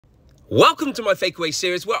Welcome to my takeaway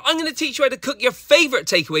series where I'm going to teach you how to cook your favourite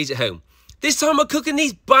takeaways at home. This time I'm cooking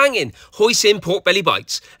these banging Hoisin pork belly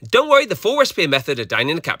bites. Don't worry, the full recipe and method are down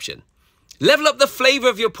in the caption. Level up the flavour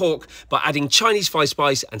of your pork by adding Chinese fried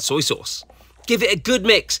spice and soy sauce. Give it a good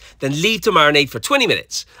mix, then leave to marinate for 20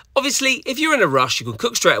 minutes. Obviously, if you're in a rush, you can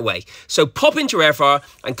cook straight away. So pop into your air fryer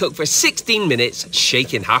and cook for 16 minutes,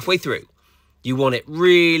 shaking halfway through. You want it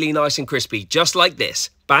really nice and crispy, just like this.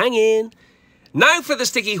 Banging! Now for the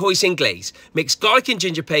sticky Hoisin Glaze. Mix garlic and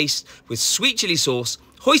ginger paste with sweet chilli sauce,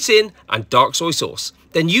 hoisin and dark soy sauce.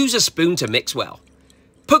 Then use a spoon to mix well.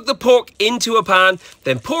 Put the pork into a pan,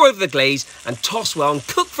 then pour over the glaze and toss well and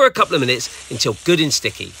cook for a couple of minutes until good and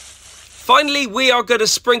sticky. Finally, we are going to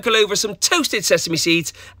sprinkle over some toasted sesame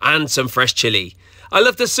seeds and some fresh chilli. I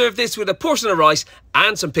love to serve this with a portion of rice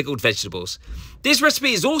and some pickled vegetables. This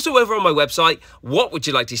recipe is also over on my website. What would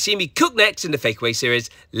you like to see me cook next in the takeaway series?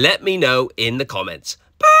 Let me know in the comments.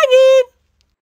 Bang it!